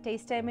 ഞാൻ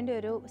ടേസ്റ്റ് ടൈമിൻ്റെ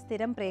ഒരു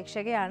സ്ഥിരം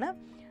പ്രേക്ഷകയാണ്.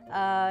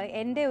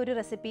 എൻ്റെ ഒരു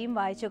റെസിപ്പിയും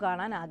വായിച്ചു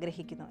കാണാൻ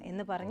ആഗ്രഹിക്കുന്നു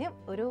എന്ന് പറഞ്ഞ്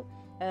ഒരു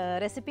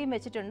റെസിപ്പിയും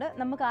വെച്ചിട്ടുണ്ട്.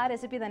 നമുക്ക് ആ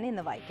റെസിപ്പി തന്നെ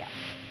ഇന്ന് വായിക്കാം.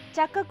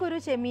 ചക്കക്കുരു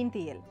ചെമ്മീൻ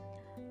തീയൽ.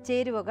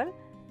 ചേരുവകൾ: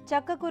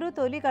 ചക്കക്കുരു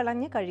തൊലി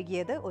കളഞ്ഞ്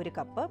കഴുകിയത് 1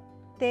 കപ്പ്,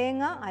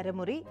 തേങ്ങ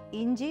അരമുറി,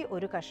 ഇഞ്ചി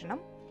 1 കഷ്ണം,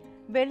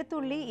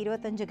 വെളുത്തുള്ളി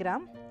 25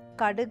 ഗ്രാം,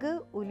 കടുക്,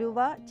 ഉലുവ,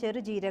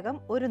 ചെറുജീരകം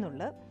 1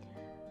 നുള്ള്,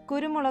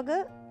 കുരുമുളക്,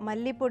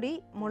 മല്ലിപ്പൊടി,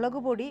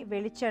 മുളകുപൊടി,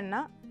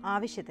 വെളിച്ചെണ്ണ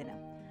ആവശ്യത്തിന്,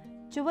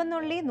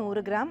 ചുവന്നുള്ളി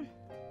 100 ഗ്രാം,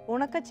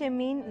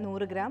 ഉണക്കച്ചെമ്മീൻ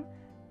 100 ഗ്രാം,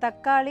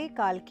 തക്കാളി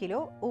 1/4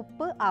 കിലോ,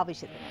 ഉപ്പ്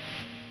ആവശ്യത്തിന്.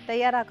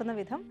 തയ്യാറാക്കുന്ന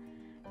വിധം: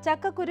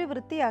 ചക്കക്കുരു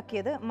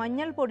വൃത്തിയാക്കിയത്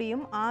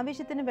മഞ്ഞൾപ്പൊടിയും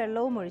ആവശ്യത്തിന്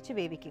വെള്ളവും ഒഴിച്ച്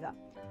വേവിക്കുക.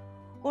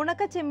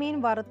 ഉണക്കച്ചെമ്മീൻ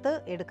വറുത്ത്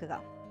എടുക്കുക.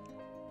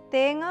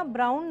 തേങ്ങ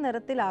ബ്രൗൺ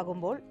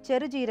നിറത്തിലാകുമ്പോൾ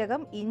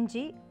ചെറുജീരകം,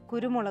 ഇഞ്ചി,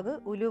 കുരുമുളക്,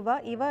 ഉലുവ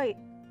ഇവ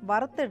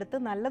വറുത്തെടുത്ത്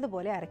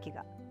നല്ലതുപോലെ അരയ്ക്കുക.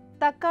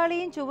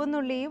 തക്കാളിയും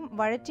ചുവന്നുള്ളിയും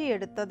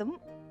വഴറ്റിയെടുത്തതും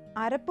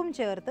അരപ്പും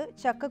ചേർത്ത്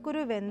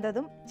ചക്കക്കുരു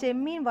വെന്തതും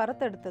ചെമ്മീൻ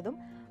വറുത്തെടുത്തതും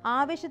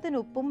ആവശ്യത്തിന്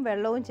ഉപ്പും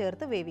വെള്ളവും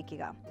ചേർത്ത്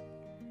വേവിക്കുക.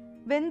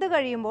 വെന്ത്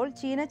കഴിയുമ്പോൾ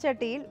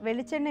ചീനച്ചട്ടിയിൽ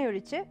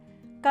വെളിച്ചെണ്ണയൊഴിച്ച്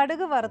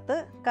കടുക് വറുത്ത്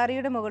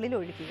കറിയുടെ മുകളിൽ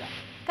ഒഴിക്കുക.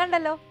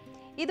 കണ്ടല്ലോ,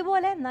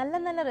 ഇതുപോലെ നല്ല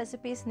നല്ല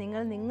റെസിപ്പീസ്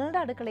നിങ്ങൾ നിങ്ങളുടെ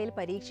അടുക്കളയിൽ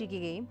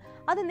പരീക്ഷിക്കുകയും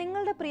അത്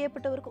നിങ്ങളുടെ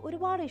പ്രിയപ്പെട്ടവർക്ക്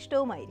ഒരുപാട്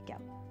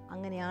ഇഷ്ടവുമായിരിക്കാം.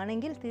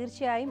 അങ്ങനെയാണെങ്കിൽ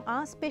തീർച്ചയായും ആ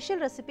സ്പെഷ്യൽ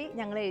റെസിപ്പി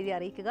ഞങ്ങളെ എഴുതി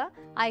അറിയിക്കുക.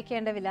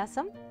 അയക്കേണ്ട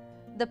വിലാസം: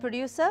 the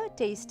producer,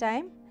 taste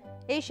time,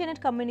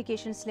 Asianet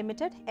communications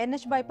limited,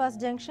 NH bypass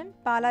junction,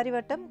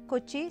 Palarivattom,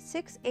 Kochi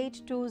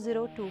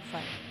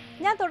 682025.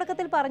 ഞാൻ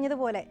തുടക്കത്തിൽ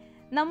പറഞ്ഞതുപോലെ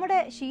നമ്മുടെ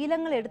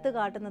ശീലങ്ങൾ എടുത്തു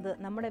കാട്ടുന്നത്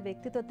നമ്മുടെ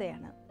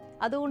വ്യക്തിത്വത്തെയാണ്.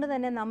 അതുകൊണ്ട്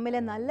തന്നെ നമ്മിലെ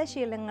നല്ല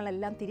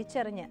ശീലങ്ങളെല്ലാം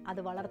തിരിച്ചറിഞ്ഞ് അത്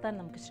വളർത്താൻ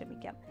നമുക്ക്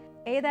ശ്രമിക്കാം.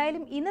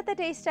 ഏതായാലും ഇന്നത്തെ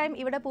ടേസ്റ്റ് ടൈം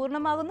ഇവിടെ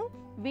പൂർണ്ണമാകുന്നു.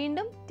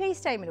 വീണ്ടും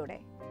ടേസ്റ്റ് ടൈമിലൂടെ.